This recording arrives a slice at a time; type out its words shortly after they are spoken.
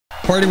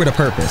Party with a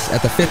Purpose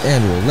at the 5th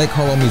Annual Lake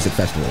Hartwell Music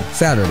Festival,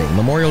 Saturday,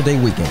 Memorial Day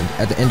weekend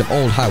at the end of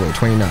Old Highway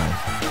 29.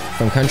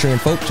 From country and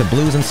folk to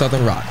blues and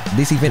southern rock,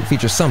 this event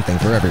features something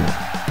for everyone.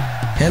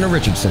 Hannah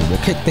Richardson will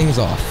kick things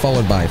off,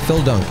 followed by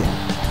Phil Duncan,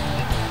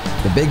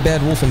 the Big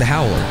Bad Wolf and the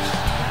Howlers,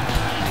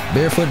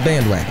 Barefoot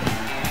Bandwagon,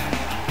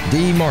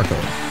 D. Marco,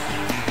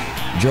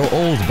 Joe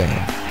Old's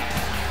Band,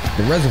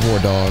 the Reservoir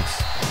Dogs,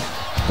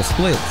 the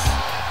Splits,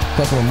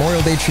 plus a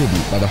Memorial Day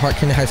tribute by the Hart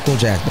County High School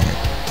Jazz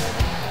Band.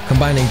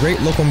 Combining great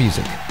local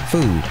music,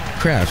 food,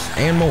 crafts,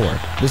 and more,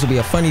 this will be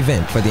a fun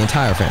event for the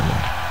entire family.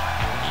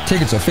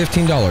 Tickets are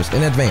 $15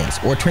 in advance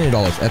or $20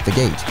 at the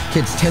gate.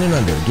 Kids 10 and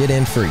under get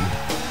in free.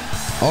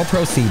 All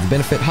proceeds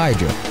benefit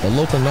Hydra, the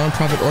local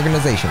nonprofit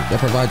organization that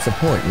provides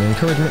support and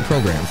encouragement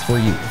programs for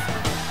youth.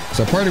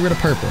 So party with a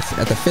purpose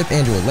at the 5th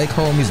Annual Lake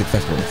Hartwell Music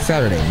Festival,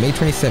 Saturday, May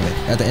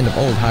 27th at the end of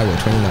Old Highway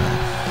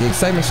 29. The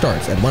excitement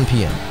starts at 1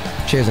 p.m.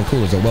 Chairs and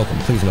coolers are welcome,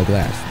 please no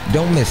glass.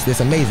 Don't miss this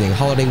amazing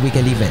holiday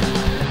weekend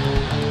event.